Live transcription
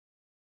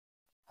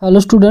Hello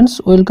students,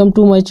 welcome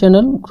to my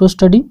channel grow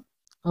study.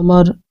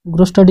 আমার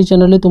grow study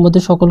চ্যানেলে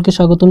তোমাদের সকলকে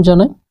স্বাগতম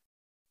জানাই।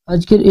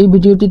 আজকের এই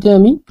ভিডিওটিতে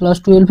আমি ক্লাস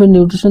 12-এর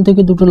নিউট্রিশন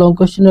থেকে দুটো লং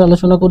কোয়েশ্চেনের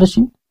আলোচনা করেছি।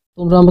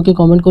 তোমরা আমাকে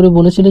কমেন্ট করে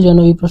বলেছিলে যেন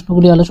এই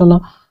প্রশ্নগুলি আলোচনা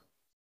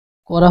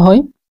করা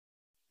হয়,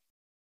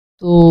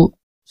 তো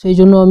সেই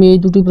জন্য আমি এই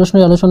দুটি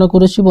প্রশ্নের আলোচনা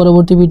করেছি।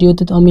 পরবর্তী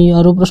ভিডিওতে আমি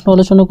আরও প্রশ্ন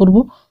আলোচনা করব।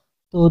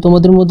 তো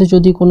তোমাদের মধ্যে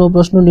যদি কোনো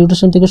প্রশ্ন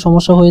নিউট্রিশন থেকে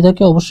সমস্যা হয়ে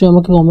থাকে অবশ্যই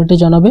আমাকে কমেন্টে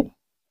জানাবে,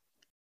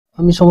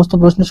 আমি সমস্ত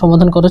প্রশ্নের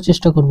সমাধান করার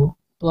চেষ্টা করব।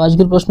 তো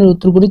আজকের প্রশ্নের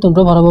উত্তরগুলি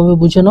তোমরা ভালোভাবে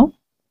বুঝে নাও।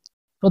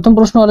 প্রথম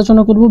প্রশ্ন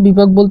আলোচনা করব,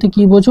 বিপাক বলতে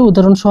কি বোঝো,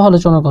 উদাহরণ সহ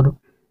আলোচনা করো।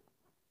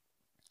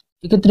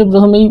 এক্ষেত্রে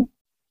প্রথমেই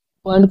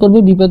পয়েন্ট করবে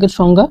বিপাকের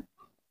সংজ্ঞা।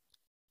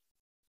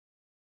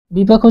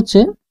 বিপাক হচ্ছে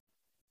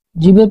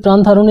জীবের প্রাণ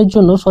ধারণের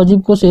জন্য সজীব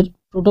কোষের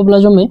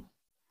প্রোটোপ্লাজমে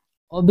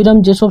অবিরাম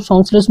যেসব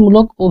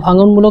সংশ্লেষমূলক ও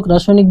ভাঙনমূলক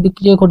রাসায়নিক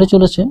বিক্রিয়া ঘটে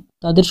চলেছে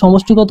তাদের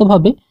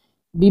সমষ্টিগতভাবে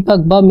বিপাক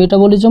বা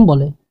মেটাবলিজম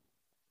বলে।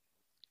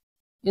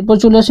 এরপর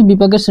চলে আসি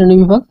বিপাকের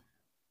শ্রেণীবিভাগ।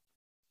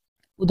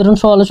 উদাহরণ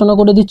সহ আলোচনা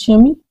করে দিচ্ছি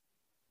আমি,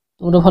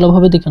 তোমরা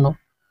ভালোভাবে দেখে নাও।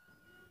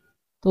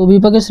 তো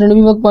বিপাকের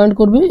শ্রেণীবিভাগ পয়েন্ট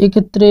করবে।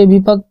 এক্ষেত্রে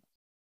বিপাক,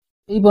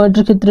 এই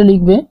পয়েন্টের ক্ষেত্রে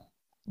লিখবে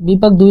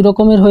বিপাক দুই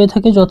রকমের হয়ে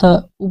থাকে, যথা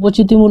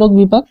উপচিতিমূলক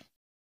বিপাক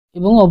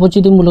এবং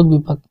অপচিতিমূলক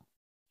বিপাক।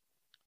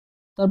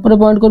 তারপরে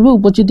পয়েন্ট করবে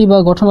উপচিতি বা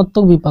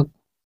গঠনাত্মক বিপাক।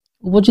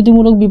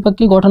 উপচিতিমূলক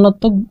বিপাককে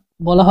গঠনাত্মক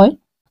বলা হয়।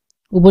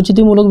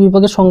 উপচিতিমূলক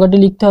বিপাকের সংজ্ঞাটি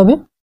লিখতে হবে,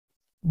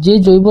 যে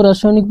জৈব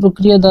রাসায়নিক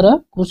প্রক্রিয়া দ্বারা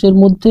কোষের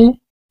মধ্যে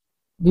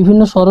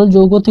বিভিন্ন সরল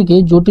যৌগ থেকে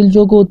জটিল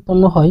যৌগ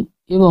উৎপন্ন হয়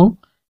এবং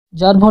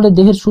যার ফলে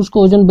দেহের শুষ্ক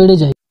ওজন বেড়ে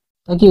যায়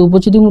তাকে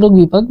উপচিতিমূলক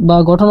বিপাক বা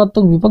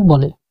গঠনাত্মক বিপাক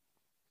বলে।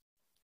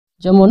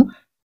 যেমন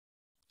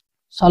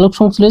সালোক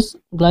সংশ্লেষ,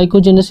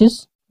 গ্লাইকোজেনেসিস,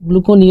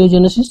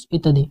 গ্লুকোনিওজেনেসিস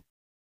ইত্যাদি।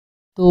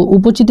 তো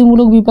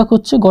উপচিতিমূলক বিপাক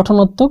হচ্ছে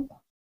গঠনাত্মক।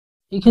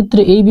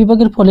 এক্ষেত্রে এই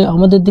বিপাকের ফলে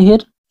আমাদের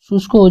দেহের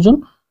শুষ্ক ওজন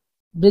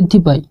বৃদ্ধি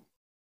পায়।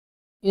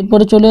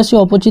 এরপরে চলে আসি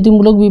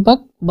অপচিতিমূলক বিপাক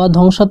বা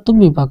ধ্বংসাত্মক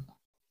বিপাক।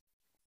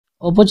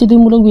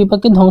 অপচিতিমূলক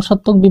বিপাককে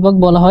ধ্বংসাত্মক বিপাক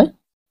বলা হয়।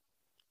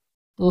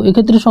 তো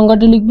এক্ষেত্রে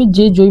সংজ্ঞাটি লিখবে,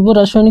 যে জৈব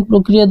রাসায়নিক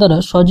প্রক্রিয়া দ্বারা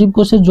সজীব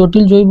কোষের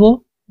জটিল জৈব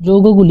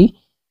যৌগগুলি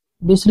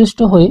বিশ্লিষ্ট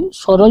হয়ে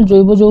সরল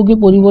জৈব যৌগে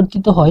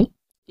পরিবর্তিত হয়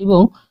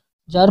এবং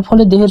যার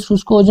ফলে দেহের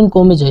শুষ্ক ওজন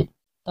কমে যায়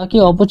তাকে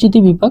অপচিতি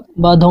বিপাক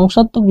বা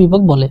ধ্বংসাত্মক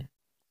বিপাক বলে।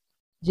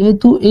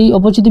 যেহেতু এই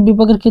অপচিতি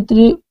বিপাকের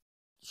ক্ষেত্রে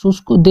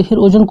দেহের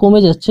ওজন কমে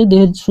যাচ্ছে,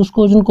 দেহের শুষ্ক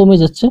ওজন কমে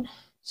যাচ্ছে,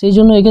 সেই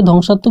জন্য একে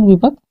ধ্বংসাত্মক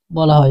বিপাক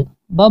বলা হয়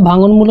বা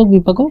ভাঙনমূলক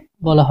বিপাকও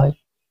বলা হয়।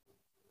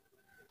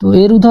 তো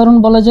এর উদাহরণ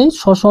বলা যায়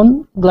শ্বসন,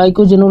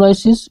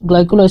 গ্লাইকোজেনোলাইসিস,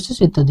 গ্লাইকোলাইসিস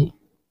ইত্যাদি।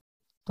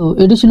 তো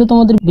এটি ছিল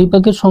তোমাদের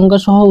বিপাকের সংজ্ঞা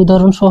সহ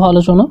উদাহরণ সহ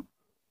আলোচনা।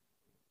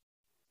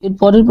 এর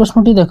পরের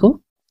প্রশ্নটি দেখো,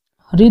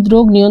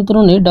 হৃদরোগ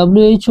নিয়ন্ত্রণে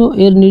WHO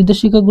এর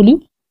নির্দেশিকাগুলি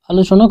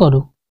আলোচনা করো।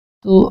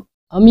 তো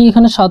আমি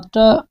এখানে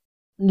 7টা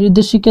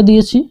নির্দেশিকা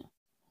দিয়েছি।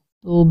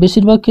 তো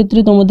বেশিরভাগ ক্ষেত্রে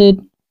তোমাদের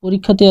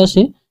পরীক্ষাতে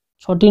আসে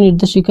 6টি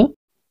নির্দেশিকা।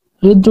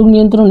 হৃদরোগ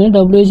নিয়ন্ত্রণে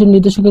WHO এর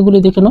নির্দেশিকাগুলি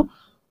দেখে নাও।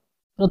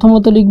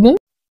 প্রথমত লিখবে,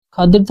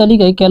 খাদ্যের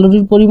তালিকায়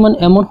ক্যালোরির পরিমাণ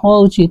এমন হওয়া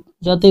উচিত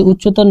যাতে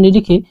উচ্চতার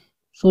নিরিখে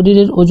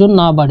শরীরের ওজন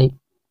না বাড়ে।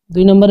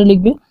 2 নম্বরে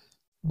লিখবে,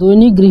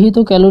 দৈনিক গৃহীত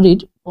ক্যালোরির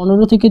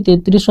 15 থেকে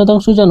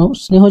 33% যেন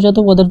স্নেহজাত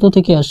পদার্থ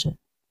থেকে আসে।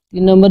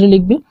 3 নম্বরে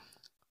লিখবে,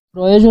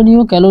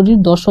 প্রয়োজনীয় ক্যালোরির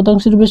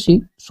 10%-এর বেশি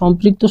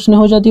সম্পৃক্ত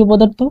স্নেহজাতীয়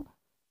পদার্থ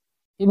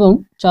এবং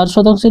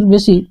 4%-এর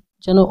বেশি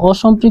যেন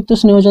অসম্পৃক্ত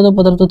স্নেহজাত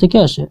পদার্থ থেকে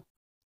আসে।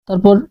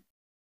 তারপর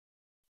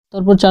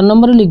 4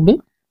 নম্বরে লিখবে,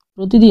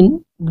 প্রতিদিন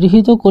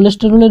গৃহীত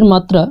কোলেস্টেরলের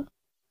মাত্রা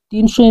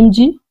 300 mg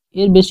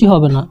এর বেশি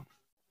হবে না।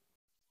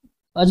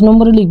 5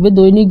 নম্বরে লিখবে,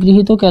 দৈনিক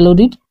গৃহীত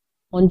ক্যালোরির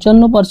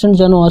 55%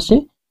 যেন আসে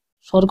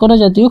শর্করা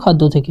জাতীয়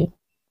খাদ্য থেকে।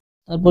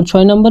 তারপর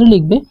 6 নম্বরে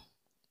লিখবে,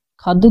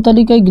 খাদ্য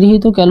তালিকায়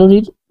গৃহীত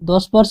ক্যালোরির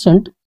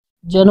 10%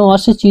 যেন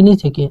আসে চিনি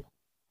থেকে।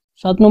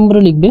 7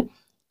 নম্বরে লিখবে,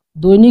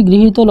 দৈনিক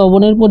গৃহীত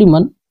লবণের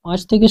পরিমাণ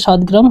 5 থেকে 7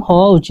 গ্রাম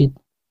হওয়া উচিত।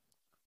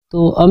 তো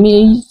আমি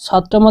এই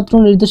 7টা মাত্র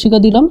নির্দেশিকা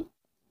দিলাম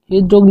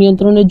হৃদরোগ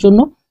নিয়ন্ত্রণের জন্য,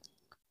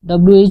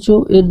 WHO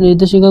এর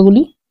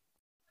নির্দেশিকাগুলি।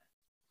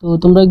 তো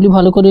তোমরা এগুলি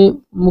ভালো করে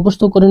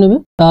মুখস্থ করে নেবে।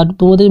 আর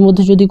তোমাদের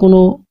মধ্যে যদি কোনো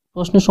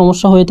প্রশ্নের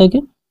সমস্যা হয়ে থাকে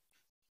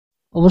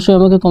অবশ্যই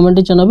আমাকে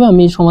কমেন্টে জানাবে,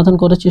 আমি সমাধান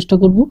করার চেষ্টা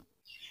করব।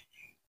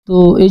 তো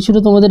এই ছিল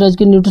তোমাদের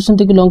আজকের নিউট্রিশন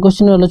থেকে লং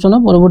কোয়েশ্চেনের আলোচনা।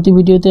 পরবর্তী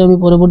ভিডিওতে আমি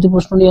পরবর্তী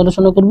প্রশ্ন নিয়ে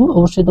আলোচনা করব।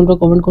 অবশ্যই তোমরা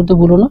কমেন্ট করতে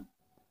ভুলো না।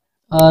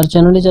 আর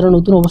চ্যানেলে যারা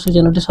নতুন অবশ্যই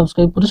চ্যানেলটি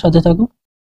সাবস্ক্রাইব করে সাথে থাকো।